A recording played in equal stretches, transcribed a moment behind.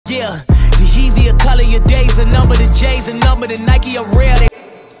Yeah, the Yeezy a color, your days a number, the J's a number, the Nike a rare.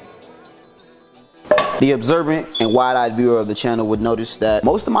 The observant and wide-eyed viewer of the channel would notice that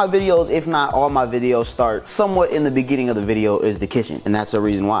most of my videos, if not all my videos, start somewhat in the beginning of the video is the kitchen. And that's the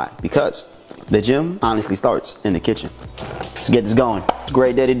reason why. Because the gym honestly starts in the kitchen. Let's get this going. It's a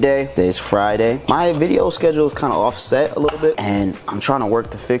great day today. Today's Friday. My video schedule is kind of offset a little bit and I'm trying to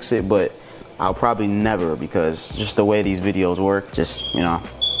work to fix it, but I'll probably never, because just the way these videos work, just, you know,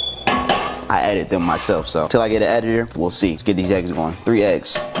 I edit them myself. So until I get an editor, we'll see. Let's get these eggs going. 3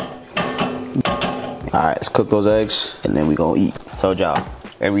 eggs. All right, let's cook those eggs and then we gonna eat. Told y'all,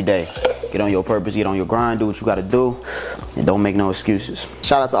 every day, get on your purpose, get on your grind, do what you gotta do, and don't make no excuses.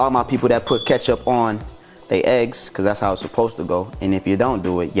 Shout out to all my people that put ketchup on they eggs, cause that's how it's supposed to go. And if you don't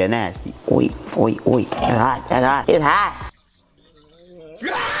do it, you're nasty. Oi, oi, oi, that's hot, that's hot, it's hot.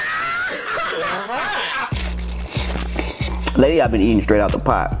 Lately, I've been eating straight out the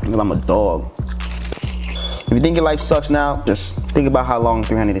pot, because I'm a dog. If you think your life sucks now, just think about how long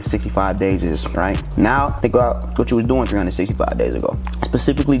 365 days is, right? Now, think about what you was doing 365 days ago.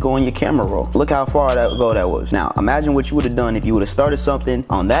 Specifically, go on your camera roll. Look how far ago that was. Now, imagine what you would have done if you would have started something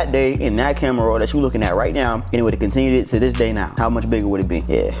on that day in that camera roll that you're looking at right now, and it would have continued it to this day now. How much bigger would it be?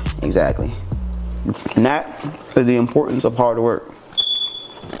 Yeah, exactly. And that is the importance of hard work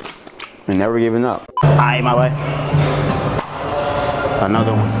and never giving up. All right, my way.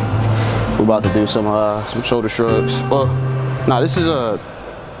 Another one. We're about to do some shoulder shrugs. Well, nah, this is a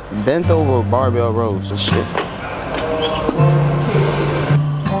bent over barbell rows and shit.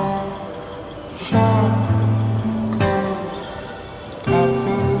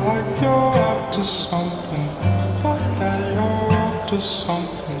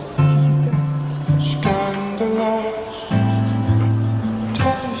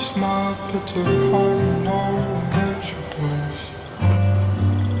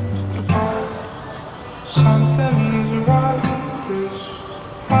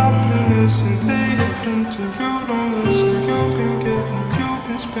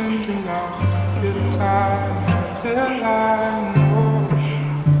 Spending all your time till I know.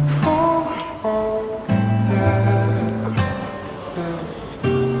 Oh, oh, yeah, yeah.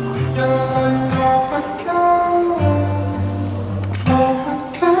 You're like Novocaine,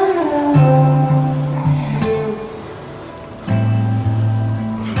 yeah.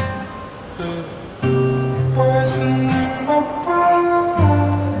 Poison in my brain,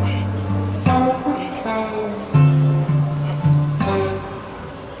 Novocaine.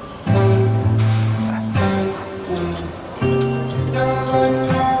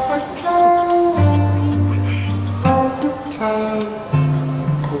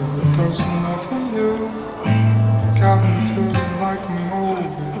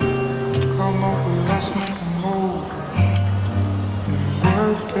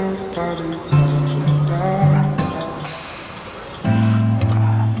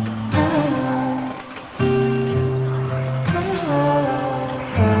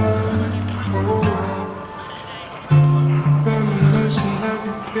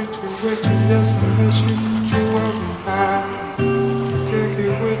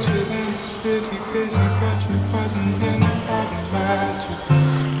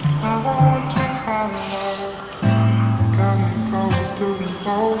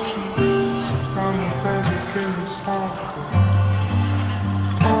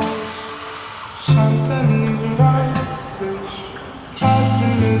 Something is right, this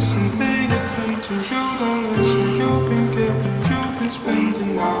happiness and pay attention. You don't listen, you've been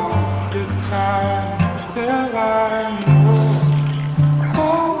spending all your time till I know. Oh,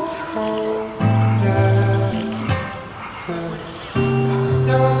 oh, yeah, yeah.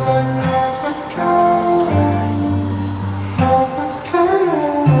 You're like Novocaine,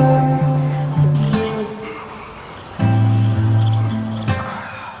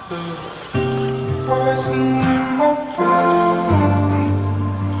 poison in my brain,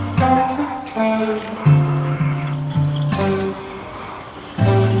 Novocaine.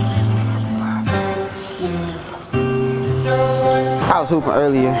 I was hooping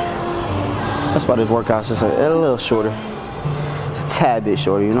earlier. That's why this workout's just a little shorter. A tad bit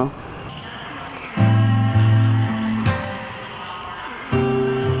shorter, you know?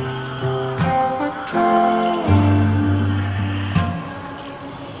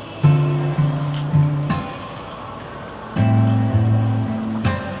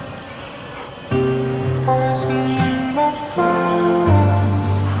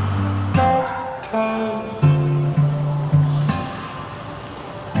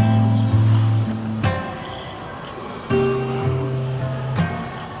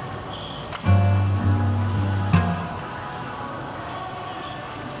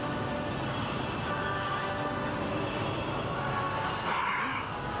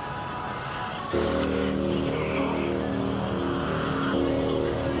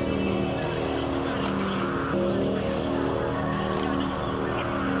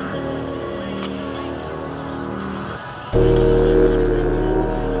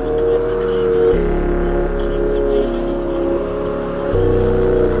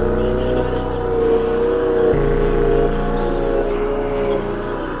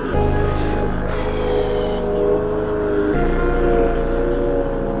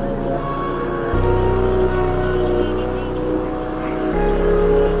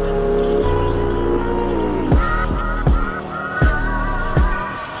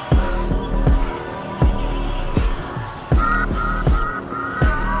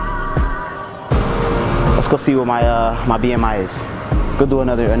 go see what my BMI is. Go do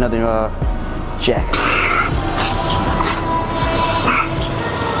another check.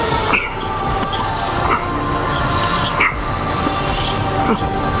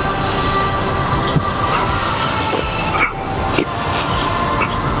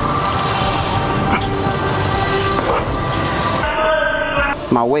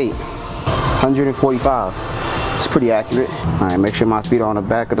 My weight, 145. It's pretty accurate. All right, make sure my feet are on the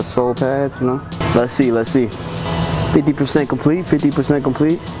back of the sole pads, you know. Let's see. 50% complete, 50%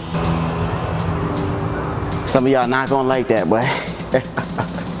 complete. Some of y'all not gonna like that, boy.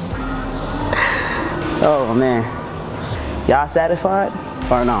 Oh man. Y'all satisfied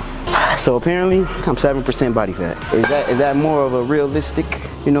or no? So apparently, I'm 7% body fat. Is that more of a realistic,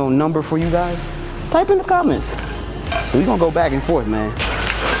 you know, number for you guys? Type in the comments. So we gonna go back and forth, man.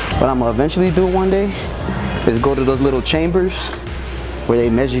 What I'm gonna eventually do one day is go to those little chambers where they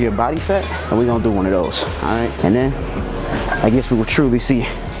measure your body fat, and we're gonna do one of those, all right? And then I guess we will truly see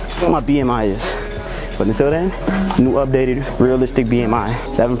what my BMI is. But until then, new updated realistic BMI,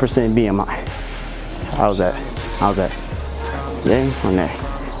 7% BMI. How's that? Yay or nay?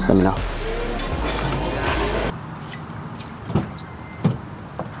 Let me know.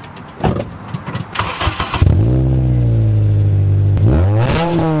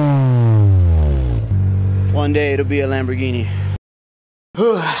 One day it'll be a Lamborghini.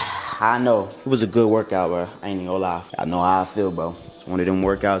 I know. It was a good workout, bro. I ain't even gonna lie. I know how I feel, bro. It's one of them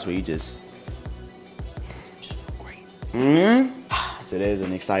workouts where you just feel great. Today is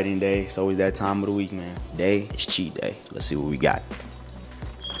an exciting day. It's always that time of the week, man. Today is cheat day. Let's see what we got.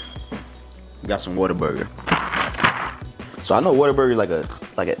 We got some Whataburger. So I know Whataburger is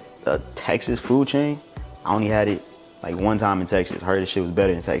like a Texas food chain. I only had it like one time in Texas. I heard this shit was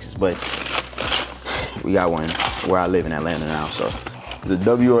better in Texas, but we got one where I live in Atlanta now, so it's a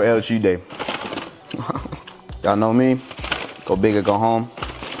W or L cheat day. Y'all know me. Go big or go home.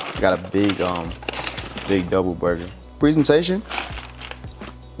 I got a big double burger. Presentation,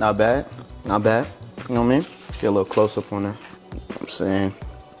 not bad, not bad. You know what I mean? Get a little close up on there. You know what I'm saying?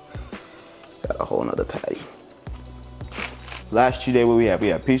 Got a whole nother patty. Last cheat day, what we had? We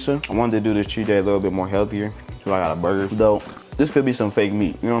had pizza. I wanted to do this cheat day a little bit more healthier, so I got a burger. Though, this could be some fake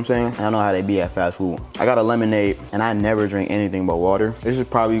meat, you know what I'm saying? I know how they be at fast food. I got a lemonade, and I never drink anything but water. This is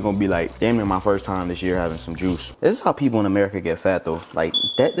probably gonna be like, damn near my first time this year having some juice. This is how people in America get fat though. Like,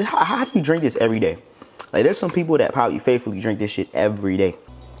 how do you drink this every day? Like, there's some people that probably faithfully drink this shit every day.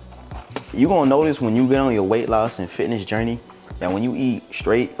 You gonna notice when you get on your weight loss and fitness journey, that when you eat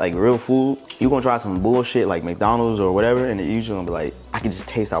straight, like real food, you gonna try some bullshit like McDonald's or whatever, and you're usually gonna be like, I can just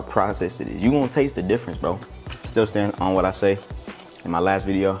taste how processed it is. You gonna taste the difference, bro. Still stand on what I say in my last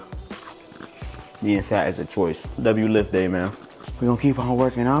video. Being fat is a choice. W lift day, man. We gonna keep on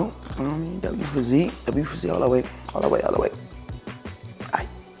working out. You know what I mean? W physique all the way, all the way, all the way. Aight.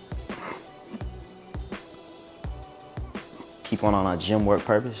 Keep on our gym work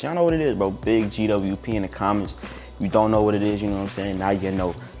purpose. Y'all know what it is, bro. Big GWP in the comments. If you don't know what it is, you know what I'm saying? Now you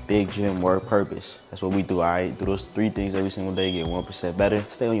know big gym work purpose. That's what we do, all right? Do those 3 things every single day, get 1% better.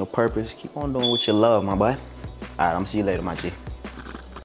 Stay on your purpose. Keep on doing what you love, my boy. All right, I'm see you later, my G.